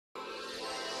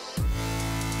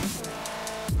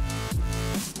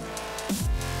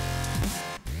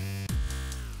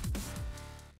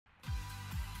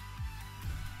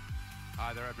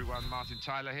everyone, Martin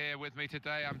Tyler here with me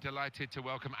today. I'm delighted to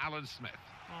welcome Alan Smith.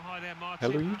 Oh, hi there,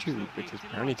 Martin. Hello YouTube, it is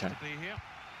Brownie time.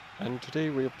 And today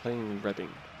we are playing Reading.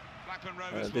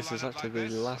 This is actually the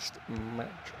last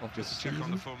match of the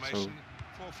season, so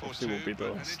obviously will be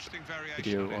the last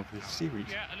video of this series.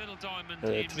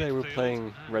 Today we're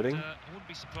playing Reading, I wouldn't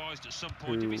be surprised at some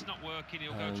point if it's not working,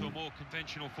 he'll go to a more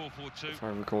conventional 4-4-2. If I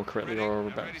recall correctly, they are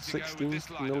about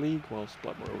 16th in the league, whilst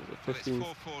Blackburn Rovers are 15th.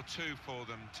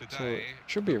 So it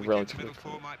should be a relatively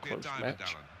close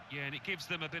match. Yeah, and it gives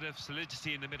them a bit of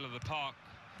solidity in the middle of the park.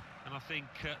 And I think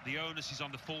the onus is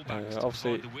on the fullbacks to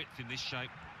provide the width in this shape.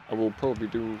 I will probably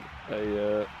do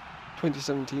a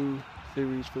 2017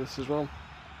 series for this as well.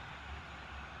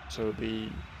 So the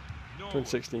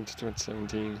 2016 to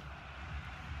 2017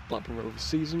 Blackburn Rovers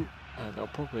season, that'll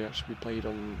probably actually be played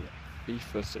on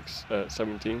FIFA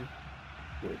 17,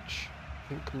 which I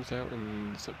think comes out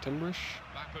in September-ish,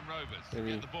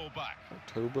 maybe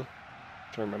October.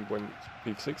 I'm trying to remember when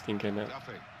FIFA 16 came out.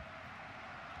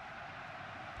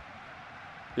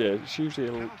 Yeah, it's usually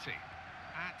a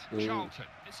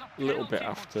little bit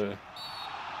after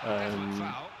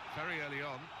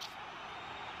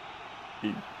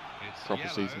the proper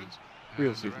seasons,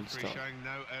 real season start.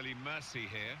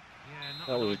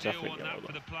 That was definitely not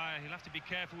for the player. He'll have to be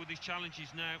careful with his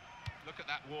challenges now. Look at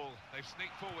that wall. They've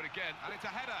sneaked forward again, and it's a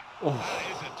header. Oh.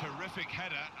 That is a terrific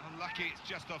header. Unlucky, it's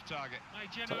just off target. They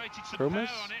generated some power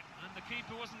on it, and the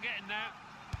keeper wasn't getting that.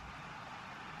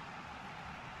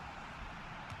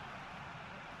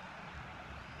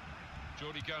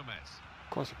 Jordi Gomez.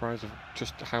 Quite surprised of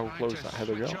just how close that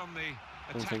header got.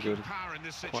 I don't think it would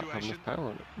quite have enough power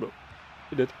on it, but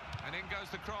it did. And in goes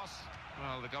the cross.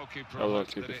 Well, the goalkeeper that was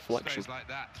actually a deflection. Like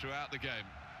that throughout the game.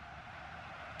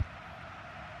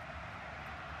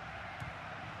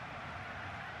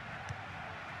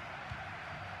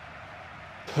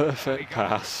 Perfect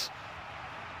pass.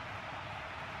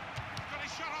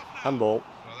 Handball.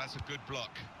 Well, that's a good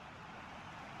block.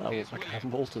 That looks like a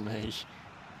handball to me.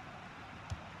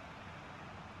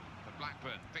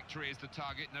 Blackburn, victory is the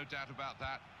target, no doubt about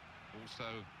that. Also,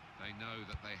 they know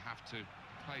that they have to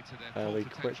play to their full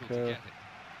potential to get it.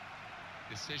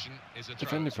 Decision is a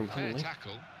defended from fair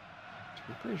tackle.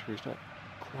 I'm pretty sure he's not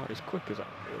quite as quick as that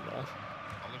in real life.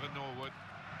 Oliver Norwood.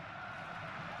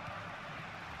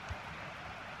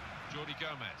 Jordi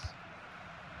Gomez.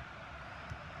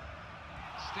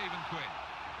 Stephen Quinn.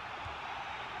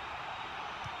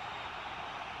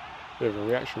 Bit of a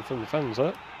reaction from the fans,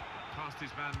 huh? Past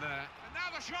his man there, and now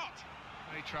the shot!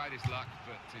 He tried his luck,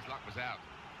 but his luck was out.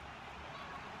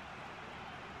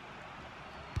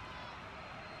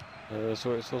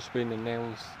 So it's also been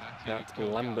announced that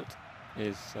Lambert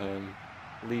is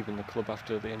leaving the club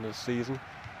after the end of the season.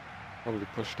 Probably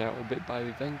pushed out a bit by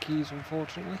the Venkies,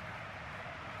 unfortunately.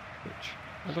 Which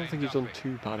I don't think he's done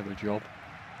too bad of a job.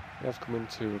 He has come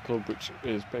into a club which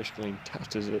is basically in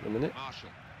tatters at the minute.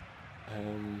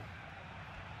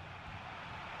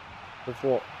 With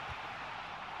what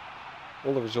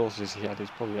all the resources he had, he's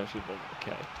probably actually done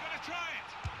okay.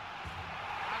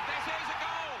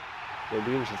 It'll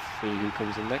be interesting to see who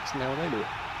comes in next and how they do it.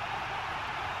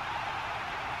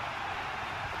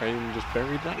 Crane just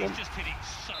buried that one. He's just hit it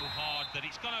so hard that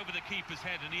it's gone over the keeper's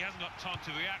head and he hasn't got time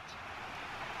to react.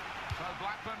 So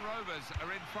Blackburn Rovers are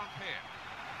in front here.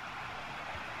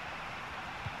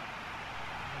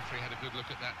 Referee had a good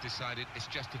look at that, decided it's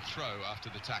just a throw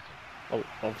after the tackle. Oh,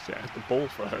 obviously I had the ball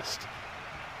first.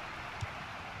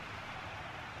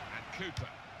 And Cooper.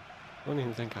 I don't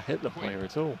even think I hit the player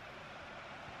at all.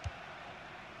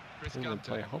 I think the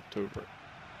player hopped over it.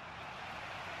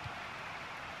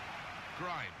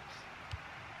 Grimes.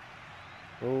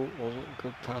 Oh, wasn't a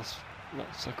good pass.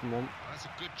 That second one. Well, that's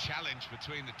a good challenge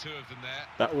between the two of them there.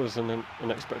 That was an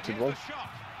unexpected one.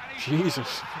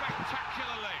 Jesus.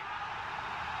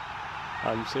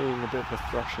 I'm seeing a bit of a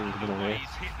thrashing going on here.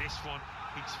 He's hit this one.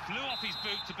 He flew off his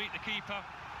boot to beat the keeper.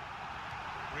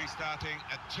 Restarting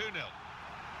at 2-0.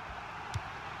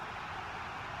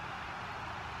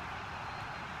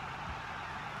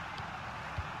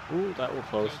 Ooh, that was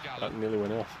close. That nearly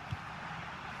went off.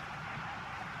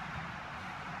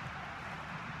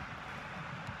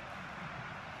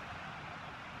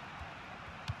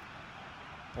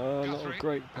 Not a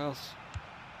great pass.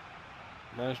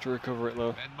 Managed to recover it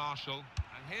though. Ben Marshall,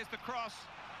 and here's the cross.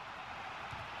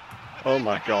 Oh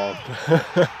my God.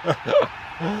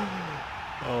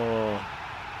 Oh.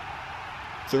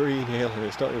 3-0 and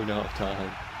it's not even half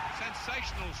time.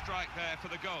 Sensational strike there for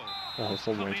the goal. Oh, it's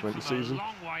one way to end the season. A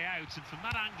long way out, and from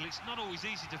that angle it's not always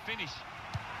easy to finish.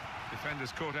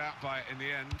 Defenders caught out by it in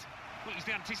the end. Well, it was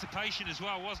the anticipation as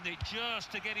well, wasn't it?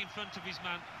 Just to get in front of his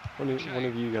man. One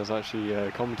of you guys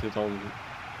actually commented on,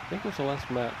 I think it was the last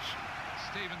match.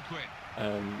 Stephen Quinn.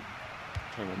 I'm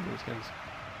trying to remember those games.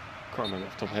 Can't remember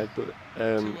off the top of my head, but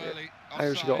I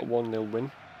actually got a 1-0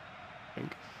 win, I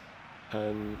think.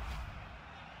 And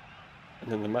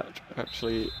then the match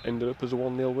actually ended up as a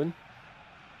 1-0 win.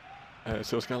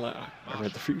 So it's kind of like, I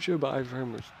read the future, but I very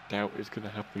much doubt it's going to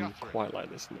happen quite like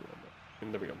this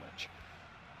in the real match.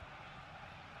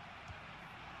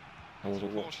 I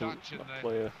wasn't watching that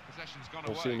player. I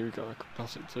was seeing who I could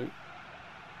pass it to.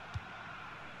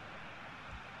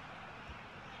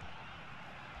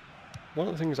 One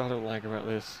of the things I don't like about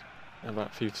this,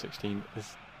 about FIFA 16,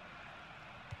 is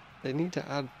they need to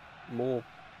add more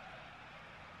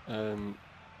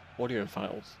audio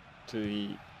files to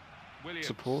the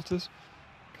supporters,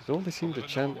 because all they seem to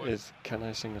chant is, "Can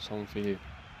I sing a song for you?"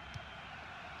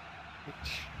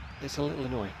 Which is a little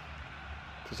annoying,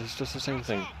 because it's just the same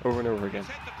thing over and over again.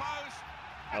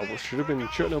 I should have been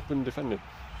shutting up and defending.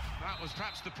 That was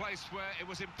perhaps the place where it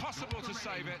was impossible to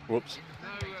save it. Whoops.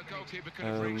 No goalkeeper could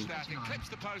have reached that. It clips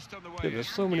the post on the way. Yeah, there's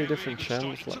so many different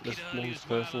chants, like this one's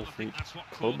personal for each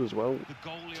club as well.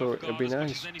 So it'd be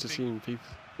nice to see in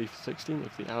FIFA 16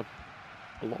 if they add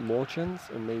a lot more chants,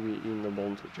 and maybe even the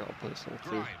ones which are personal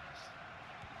to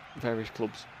various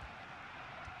clubs.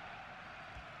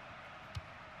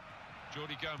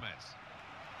 Jordi Gomez.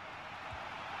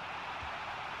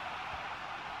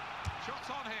 Shots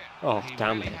on here. Oh, he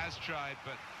damn really it. has tried,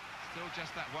 but still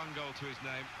just that one goal to his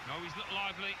name. No, he's looked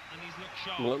lively and he's looked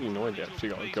sharp. I'm a little annoyed they actually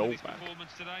got a goal back.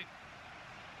 Today.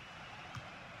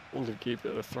 I wanted to keep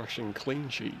it a thrashing clean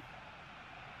sheet.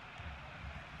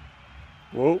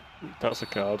 Whoa, that's a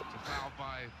card. Foul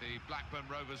by the Blackburn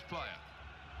Rovers player.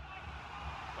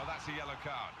 Well, that's a yellow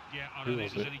card. Yeah, I don't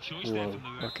think there's any choice there from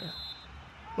the ref. Okay.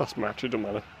 Last match, it doesn't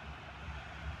matter.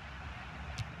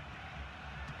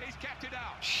 He's kept it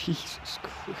out. Jesus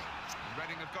Christ.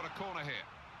 Reading have got a corner here.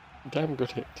 Damn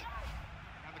good hit.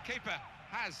 And the keeper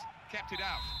has kept it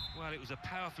out. Well, it was a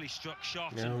powerfully struck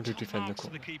shot. Now to defend the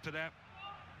corner. The keeper there.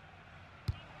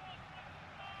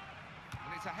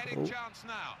 And it's a heading chance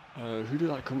now. Who did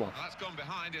that come off? Well, that's gone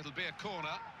behind. It'll be a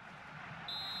corner.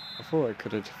 I thought I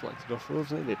could have deflected off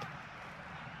Rovers, and it did.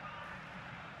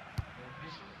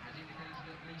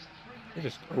 They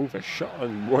just overshot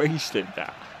and wasted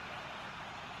that.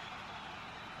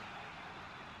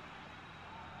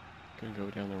 Gonna go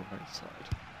down the right side.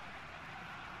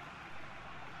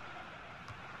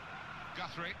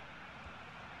 Guthrie.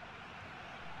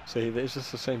 See, it's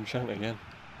just the same chant again.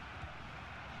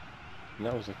 And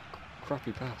that was a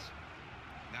crappy pass.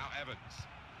 Now Evans.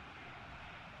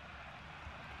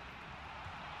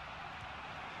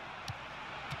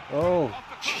 Oh,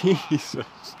 Jesus.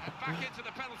 Back into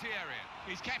the penalty area.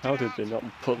 He's kept How it did out. they not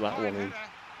put that one in?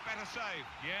 Better save.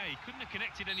 Yeah, he couldn't have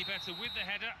connected any better with the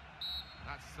header.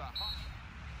 That's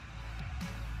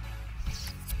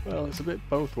Well, it's a bit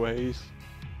both ways.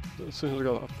 As soon as I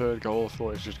got that third goal, I thought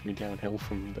it was just going to be downhill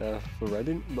from there for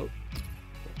Reading, but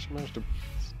actually managed to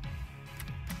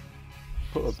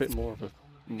put a bit more of a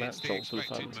match on for the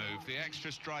fans. Move, the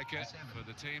extra striker for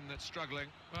the team that's struggling.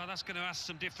 Well, that's going to ask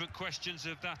some different questions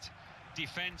of that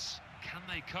defence. Can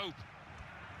they cope?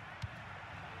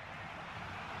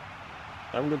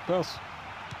 Damn good pass.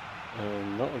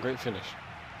 Not a great finish.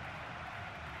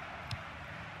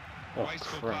 Oh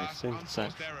Christ,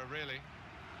 intercept. Really.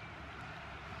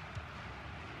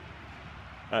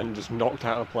 And just knocked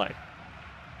out of play.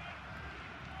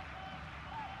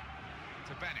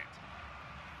 To Bennett.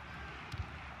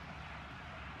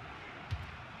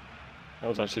 I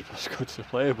was actually supposed to go to the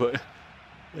player, but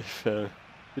if you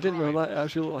didn't know that, it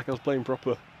actually looked like I was playing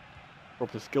proper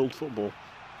skilled football.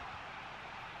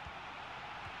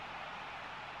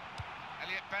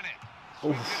 Elliot Bennett.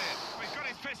 Oh. He's got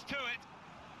his fist to it.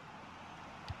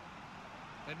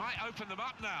 They might open them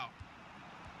up now.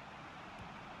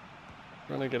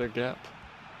 Trying to get a gap.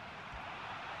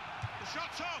 The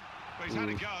shot's on. Well, he's had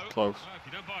a go. Close. Well, if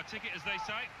you don't buy a ticket, as they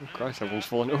say. Oh Christ, everyone's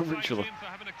falling over each other. For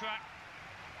having a crack.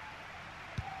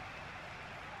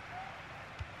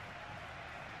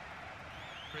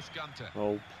 Chris Gunter.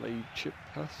 Well played chip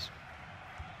pass.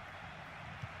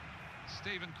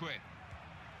 Stephen Quinn.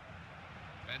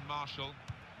 Ben Marshall.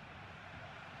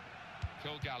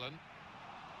 Kilgallen.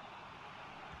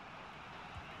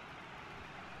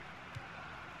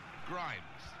 Grimes.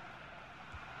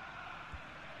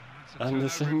 And they're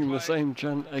singing the same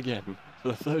chant again for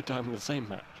the third time in the same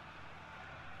match.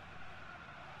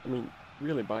 I mean,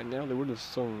 really, by now they would have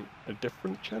sung a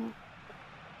different chant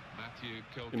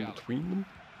in between them.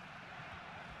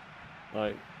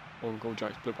 Like, on Goal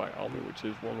Jack's Split by Army, which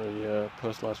is one of the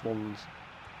personalised ones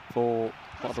for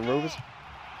Blackburn Rovers.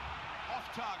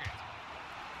 Off target.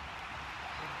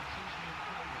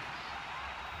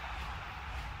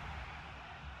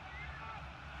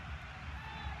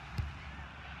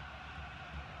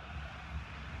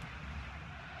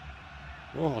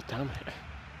 Oh, damn it.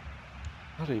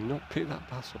 How did he not pick that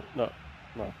pass up? No,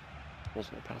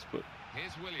 wasn't a pass, but,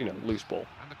 you know, loose ball.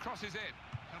 And the cross is in.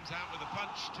 Comes out with a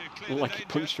punch to clear Looked like he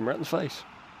punched him right in the face.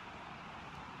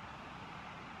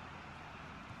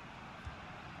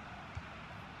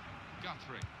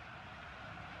 Guthrie.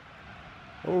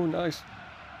 Oh, nice.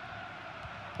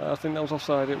 I think that was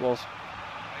offside, it was.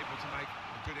 Able to make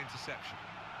a good interception.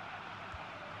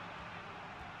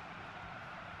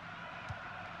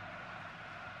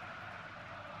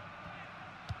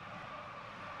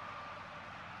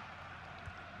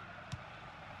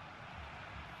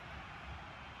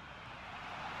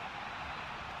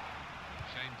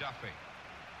 Duffy.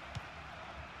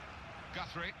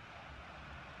 Guthrie.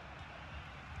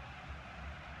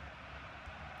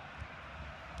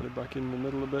 Put it back in the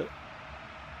middle a bit.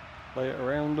 Play it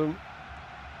around them.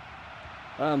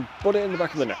 And put it in the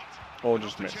back of the net. Or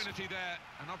just miss. Opportunity there,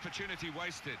 an opportunity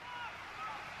wasted.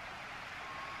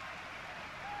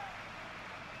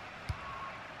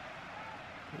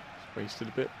 It's wasted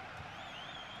a bit.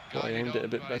 Thought I aimed it a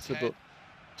bit better, but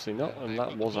see not, and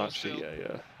that was actually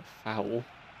a foul.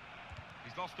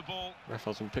 He's lost the ball. Ref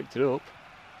hasn't picked it up.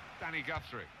 Danny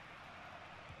Guthrie.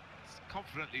 It's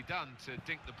confidently done to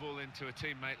dink the ball into a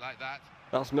teammate like that.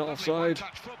 That's not offside.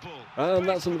 And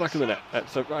that's in the back of the net.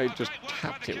 So right, just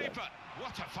tapped it one.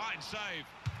 What a fine save.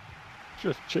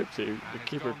 Just chipped it. The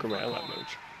keeper come out that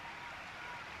much.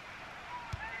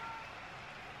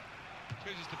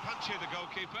 Chooses to punch here, the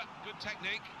goalkeeper. Good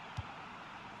technique.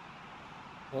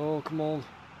 Oh, come on.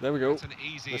 There we go. That's an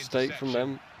easy mistake from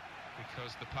them.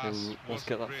 Because the pass and let's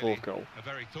get that really fourth goal. A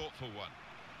very thoughtful one.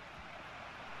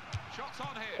 Shots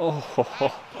on here. Oh,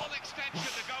 full extension,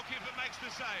 the goalkeeper makes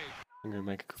the save. I'm going to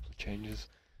make a couple of changes.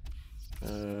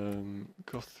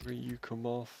 Guthrie, you come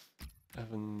off.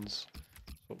 Evans,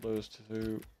 swap those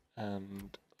two,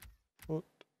 and put.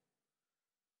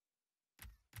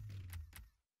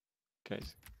 Okay,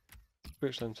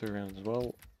 switch them two around as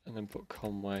well, and then put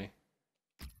Conway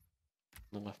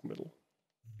in the left middle.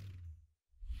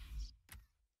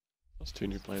 That's two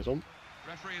new players on.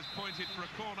 Referee has pointed for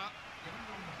a corner.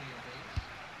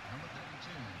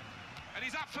 And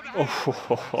he's up for the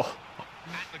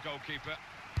at the goalkeeper.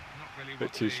 Not really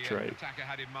what too the straight. Attacker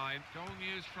had in mind. Goal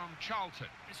news from Charlton.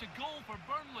 It's a goal for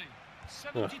Burnley.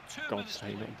 72 minutes to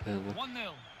play. 1-0.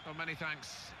 Well, many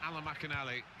thanks, Alan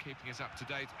McInally, keeping us up to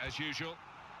date as usual.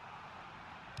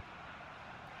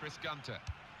 Chris Gunter.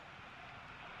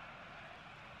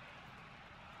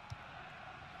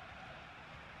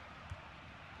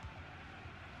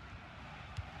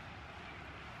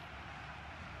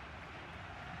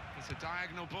 It's a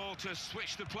diagonal ball to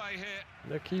switch the play here.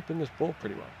 They're keeping this ball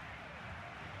pretty well.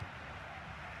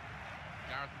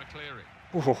 Gareth McCleary.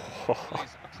 Oh. Well,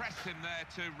 he's pressed him there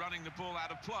to running the ball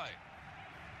out of play.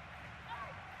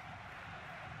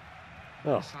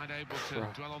 Oh, Side able to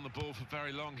dwell on the ball for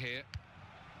very long here.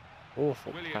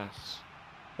 Awful Williams. pass.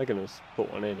 They're going to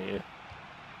put one in here.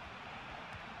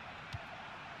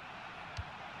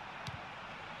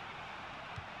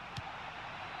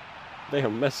 They are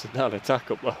messing that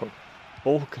attack up though.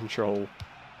 Ball control.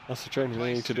 That's the training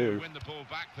they need to do. Win the ball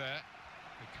back there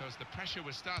because the pressure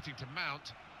was starting to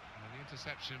mount and the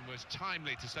interception was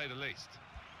timely to say the least.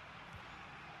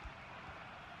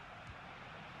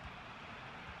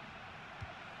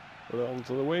 Put it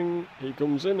onto the wing. He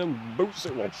comes in and boots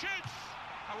it one. Shoots.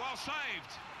 Oh, well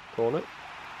saved. Corner.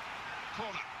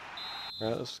 Corner.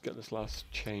 Right, let's get this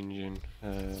last change in.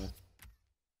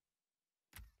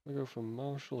 We go for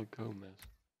Marshall or Gomez.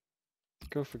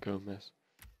 Go for Gomez.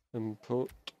 And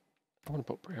put. I want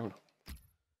to put Brown.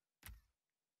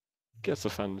 Gets the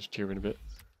fans cheering a bit.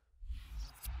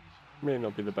 May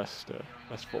not be the best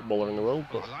footballer in the world,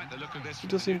 but I like the look of this he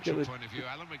does seem to get the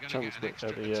chance with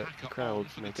the crowd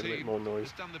to make it a bit more noise.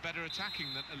 He's done the better attacking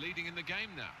than leading in the game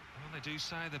now. Well, they do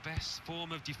say the best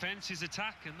form of defence is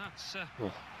attack, and that's the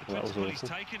that was principle he's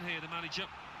awful. taken here, the manager.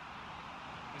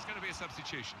 There's going to be a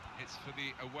substitution. It's for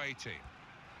the away team.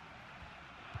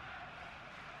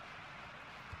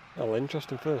 Well,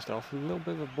 interesting first half, a little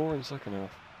bit of a boring second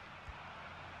half.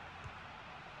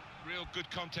 Real good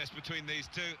contest between these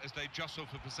two as they jostle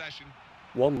for possession.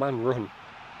 One man run.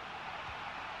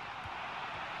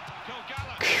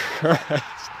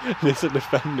 Christ. And it's a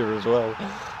defender as well.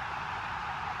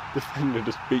 Defender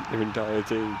just beat their entire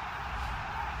team.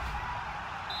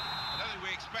 I don't think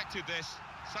we expected this.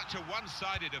 Such a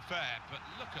one-sided affair, but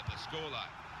look at the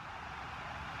scoreline.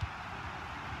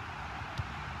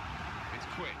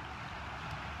 quick.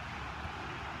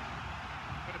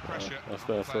 Bit of pressure. That's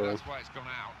their throw. That's why it's gone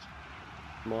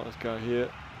out. Martin's guy here.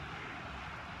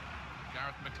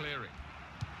 Gareth McCleary.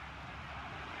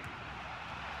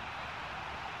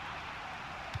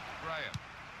 Graham.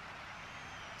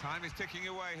 Time is ticking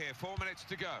away here. 4 minutes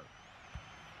to go.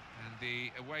 And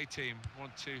the away team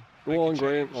want to. Go on,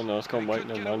 Graham. Oh no, it's gone wait,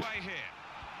 never mind.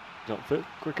 Not fit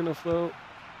quick enough though.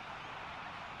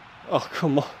 Oh,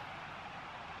 come on.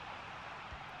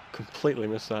 Completely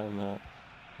missed that in that.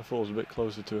 I thought it was a bit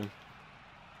closer to him.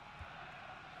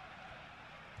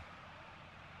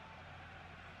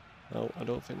 Well, I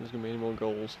don't think there's going to be any more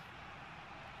goals.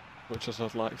 Which has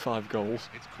had like 5 goals.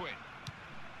 It's quick.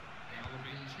 There will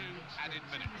be 2 added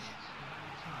minutes.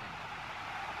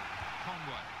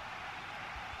 Conway.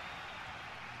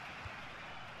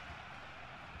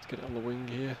 Let's get it on the wing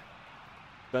here.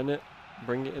 Bennett,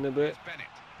 bring it in a bit. It's Bennett.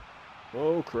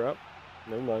 Oh crap.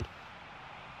 Never mind.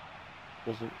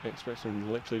 Wasn't expecting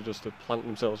them literally just to plant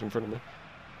themselves in front of me.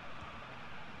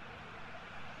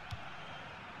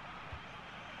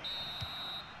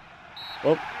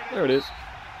 Well, there it is.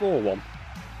 4-1.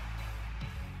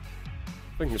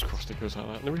 Fingers crossed it goes like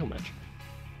that in the real match.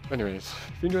 Anyways,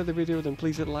 if you enjoyed the video then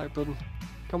please hit the like button.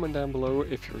 Comment down below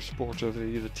if you're a supporter of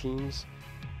either teams.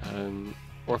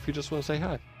 Or if you just want to say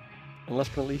hi. And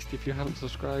last but not least, if you haven't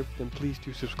subscribed then please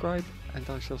do subscribe. And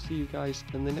I shall see you guys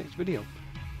in the next video.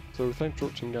 So thanks for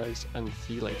watching guys, and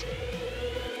see you later.